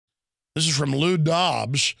This is from Lou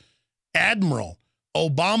Dobbs. Admiral,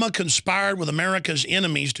 Obama conspired with America's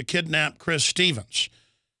enemies to kidnap Chris Stevens.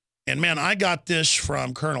 And, man, I got this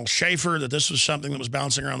from Colonel Schaefer, that this was something that was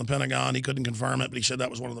bouncing around the Pentagon. He couldn't confirm it, but he said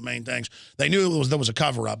that was one of the main things. They knew there was a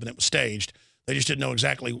cover-up and it was staged. They just didn't know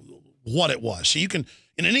exactly what it was. So you can,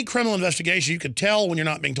 in any criminal investigation, you can tell when you're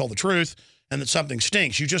not being told the truth and that something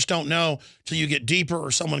stinks. You just don't know till you get deeper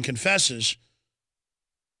or someone confesses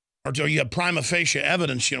or till you have prima facie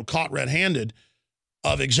evidence, caught red-handed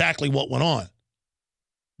of exactly what went on.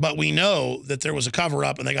 But we know that there was a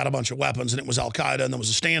cover-up and they got a bunch of weapons and it was Al-Qaeda and there was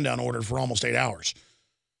a stand-down order for almost 8 hours.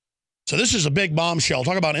 So this is a big bombshell.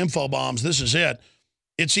 Talk about info bombs. This is it.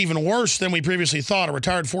 It's even worse than we previously thought. A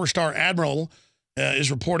retired 4-star admiral is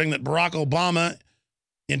reporting that Barack Obama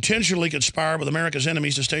intentionally conspired with America's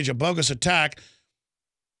enemies to stage a bogus attack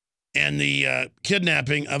and the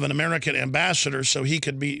kidnapping of an American ambassador so he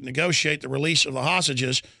could negotiate the release of the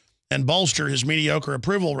hostages and bolster his mediocre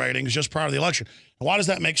approval ratings just prior to the election. Now, why does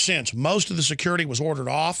that make sense? Most of the security was ordered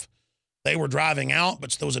off. They were driving out,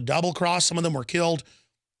 but there was a double cross. Some of them were killed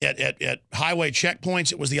at highway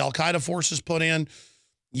checkpoints. It was the Al-Qaeda forces put in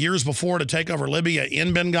years before to take over Libya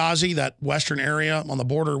in Benghazi, that western area on the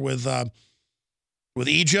border with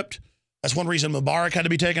Egypt. That's one reason Mubarak had to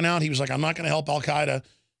be taken out. He was like, I'm not going to help Al-Qaeda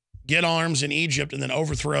get arms in Egypt and then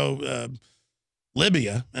overthrow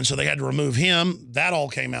Libya. And so they had to remove him. That all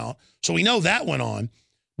came out. So we know that went on.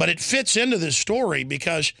 But it fits into this story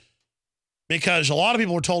because a lot of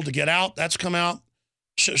people were told to get out. That's come out.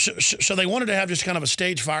 So they wanted to have just kind of a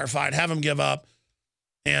stage firefight, have him give up,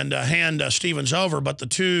 and hand Stevens over. But the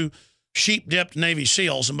two sheep-dipped Navy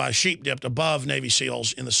SEALs, and by sheep-dipped above Navy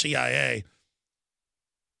SEALs in the CIA,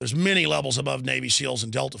 there's many levels above Navy SEALs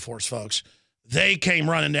and Delta Force folks. They came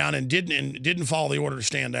running down and didn't follow the order to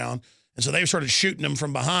stand down. And so they started shooting them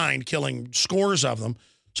from behind, killing scores of them.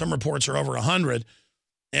 Some reports are over 100.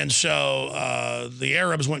 And so the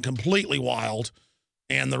Arabs went completely wild,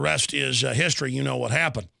 and the rest is history. You know what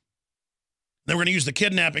happened. They were going to use the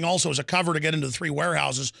kidnapping also as a cover to get into the 3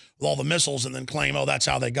 warehouses with all the missiles and then claim, oh, that's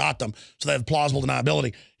how they got them. So they have plausible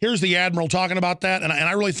deniability. Here's the Admiral talking about that, and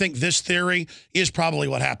I really think this theory is probably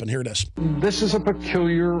what happened. Here it is. This is a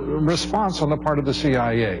peculiar response on the part of the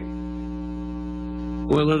CIA.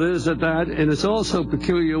 Well, it is at that, and it's also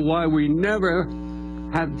peculiar why we never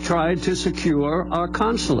have tried to secure our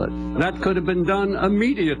consulate. That could have been done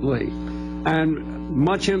immediately, and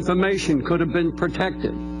much information could have been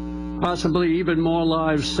protected, possibly even more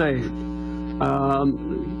lives saved.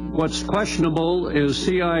 What's questionable is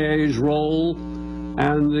CIA's role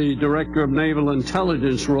and the Director of Naval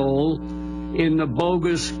Intelligence role in the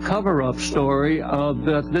bogus cover-up story of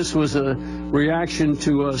that this was a reaction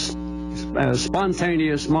to a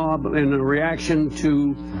spontaneous mob in a reaction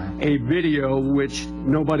to a video which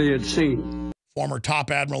nobody had seen. Former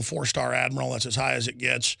top admiral, 4-star admiral, that's as high as it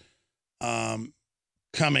gets,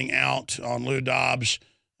 coming out on Lou Dobbs.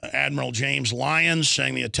 Admiral James Lyons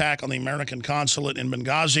saying the attack on the American consulate in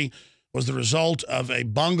Benghazi was the result of a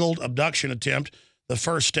bungled abduction attempt, the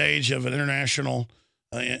first stage of an international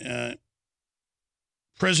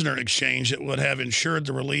prisoner exchange that would have ensured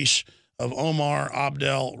the release of Omar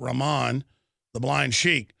Abdel Rahman, the blind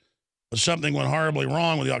sheik. But something went horribly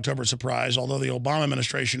wrong with the October surprise, although the Obama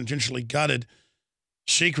administration intentionally gutted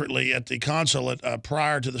secretly at the consulate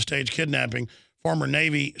prior to the staged kidnapping. Former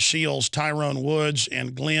Navy SEALs Tyrone Woods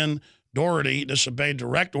and Glenn Doherty disobeyed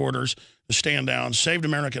direct orders to stand down, saved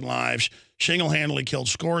American lives, single-handedly killed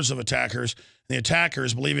scores of attackers. And the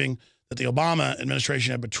attackers, believing that the Obama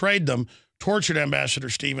administration had betrayed them, tortured Ambassador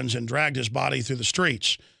Stevens and dragged his body through the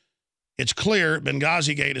streets. It's clear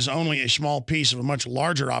Benghazi Gate is only a small piece of a much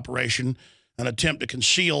larger operation, an attempt to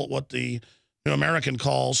conceal what the New American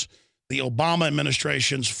calls the Obama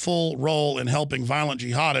administration's full role in helping violent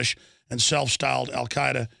jihadists and self-styled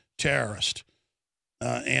al-Qaeda terrorists.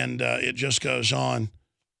 It just goes on.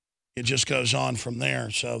 It just goes on from there.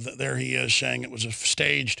 So there he is saying it was a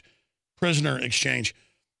staged prisoner exchange.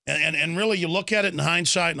 And really, you look at it in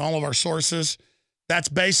hindsight and all of our sources, that's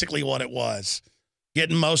basically what it was.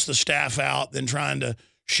 Getting most of the staff out, then trying to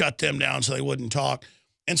shut them down so they wouldn't talk.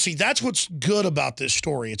 And see, that's what's good about this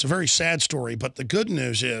story. It's a very sad story, but the good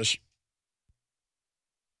news is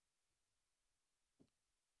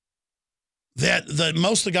that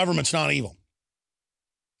most of the government's not evil.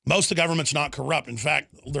 Most of the government's not corrupt. In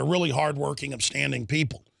fact, they're really hardworking, upstanding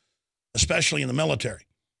people, especially in the military.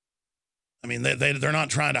 I mean, they're not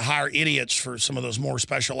trying to hire idiots for some of those more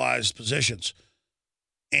specialized positions.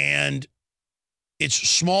 And it's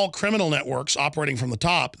small criminal networks operating from the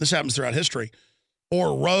top. This happens throughout history,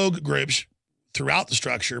 or rogue groups throughout the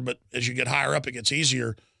structure. But as you get higher up, it gets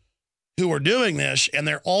easier who are doing this, and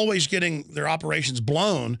they're always getting their operations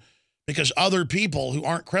blown because other people who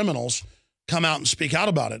aren't criminals come out and speak out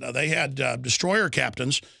about it. They had destroyer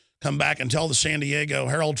captains come back and tell the San Diego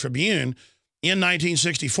Herald Tribune in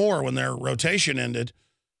 1964, when their rotation ended,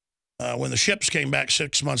 when the ships came back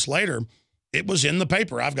 6 months later, it was in the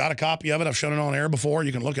paper. I've got a copy of it. I've shown it on air before.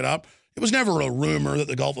 You can look it up. It was never a rumor that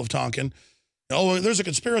the Gulf of Tonkin, oh, there's a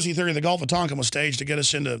conspiracy theory the Gulf of Tonkin was staged to get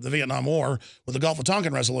us into the Vietnam War with the Gulf of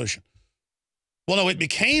Tonkin resolution. Well, no, it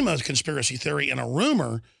became a conspiracy theory and a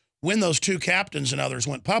rumor when those two captains and others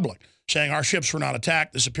went public, saying our ships were not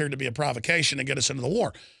attacked. This appeared to be a provocation to get us into the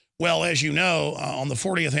war. Well, as you know, on the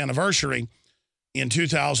 40th anniversary in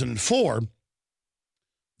 2004,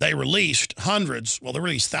 they released hundreds, well, they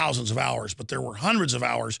released thousands of hours, but there were hundreds of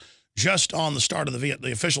hours just on the start of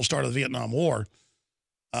the official start of the Vietnam War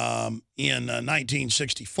in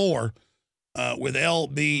 1964 with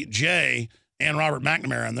LBJ and Robert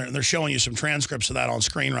McNamara. And they're showing you some transcripts of that on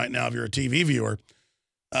screen right now if you're a TV viewer.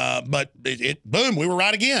 But boom, we were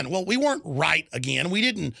right again. Well, we weren't right again. We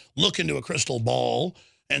didn't look into a crystal ball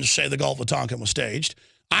and say the Gulf of Tonkin was staged.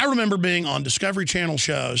 I remember being on Discovery Channel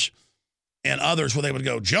shows and others where they would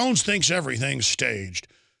go, Jones thinks everything's staged.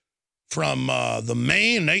 From the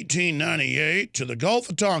Maine in 1898 to the Gulf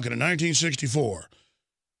of Tonkin in 1964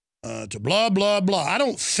 to blah, blah, blah. I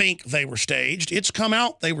don't think they were staged. It's come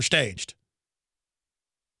out they were staged.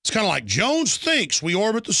 It's kind of like Jones thinks we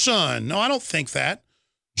orbit the sun. No, I don't think that.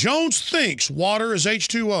 Jones thinks water is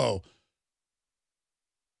H2O.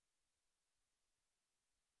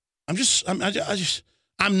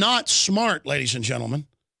 I'm not smart, ladies and gentlemen.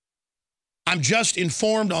 I'm just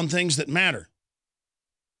informed on things that matter.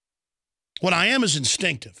 What I am is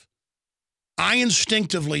instinctive. I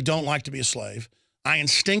instinctively don't like to be a slave. I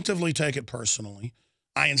instinctively take it personally.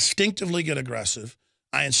 I instinctively get aggressive.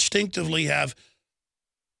 I instinctively have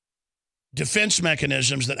defense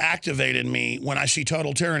mechanisms that activate in me when I see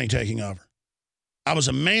total tyranny taking over. I was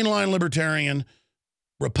a mainline libertarian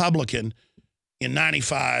Republican in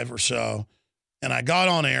 95 or so, and I got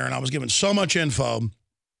on air and I was given so much info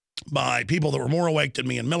by people that were more awake than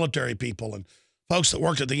me, and military people and folks that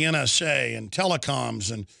worked at the NSA and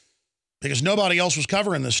telecoms, and because nobody else was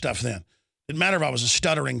covering this stuff then. Didn't matter if I was a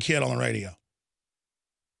stuttering kid on the radio.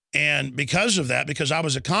 And because of that, because I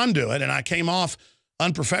was a conduit and I came off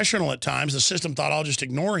unprofessional at times, the system thought I'll just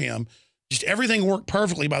ignore him. Just everything worked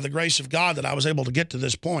perfectly by the grace of God that I was able to get to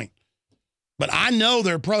this point. But I know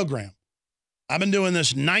their program. I've been doing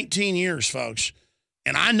this 19 years, folks,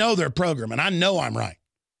 and I know their program, and I know I'm right.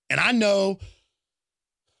 And I know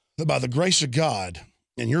that by the grace of God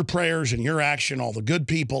and your prayers and your action, all the good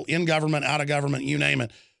people in government, out of government, you name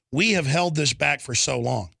it, we have held this back for so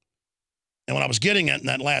long. And what I was getting at in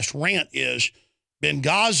that last rant is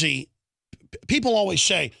Benghazi. People always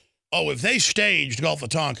say, oh, if they staged Gulf of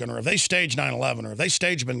Tonkin, or if they staged 9/11, or if they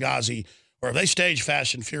staged Benghazi, or if they staged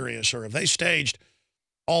Fast and Furious, or if they staged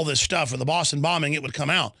all this stuff, or the Boston bombing, it would come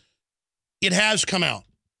out. It has come out.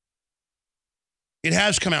 It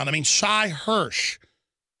has come out. I mean, Cy Hirsch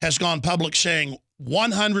has gone public saying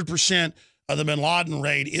 100% of the bin Laden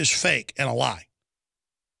raid is fake and a lie.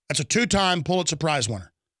 That's a two-time Pulitzer Prize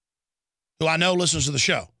winner who I know listens to the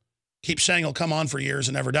show. Keeps saying he'll come on for years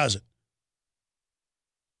and never does it.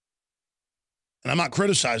 And I'm not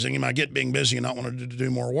criticizing him. I get being busy and not wanting to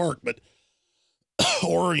do more work, but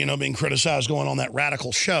or, you know, being criticized going on that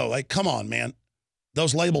radical show. Like, come on, man.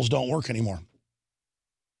 Those labels don't work anymore.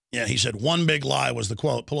 Yeah, he said one big lie was the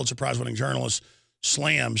quote. Pulitzer Prize winning journalist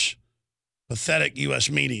slams pathetic U.S.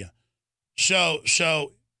 media. So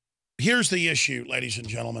here's the issue, ladies and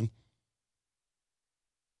gentlemen.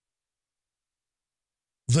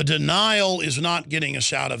 The denial is not getting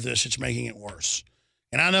us out of this. It's making it worse.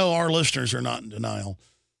 And I know our listeners are not in denial,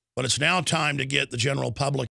 but it's now time to get the general public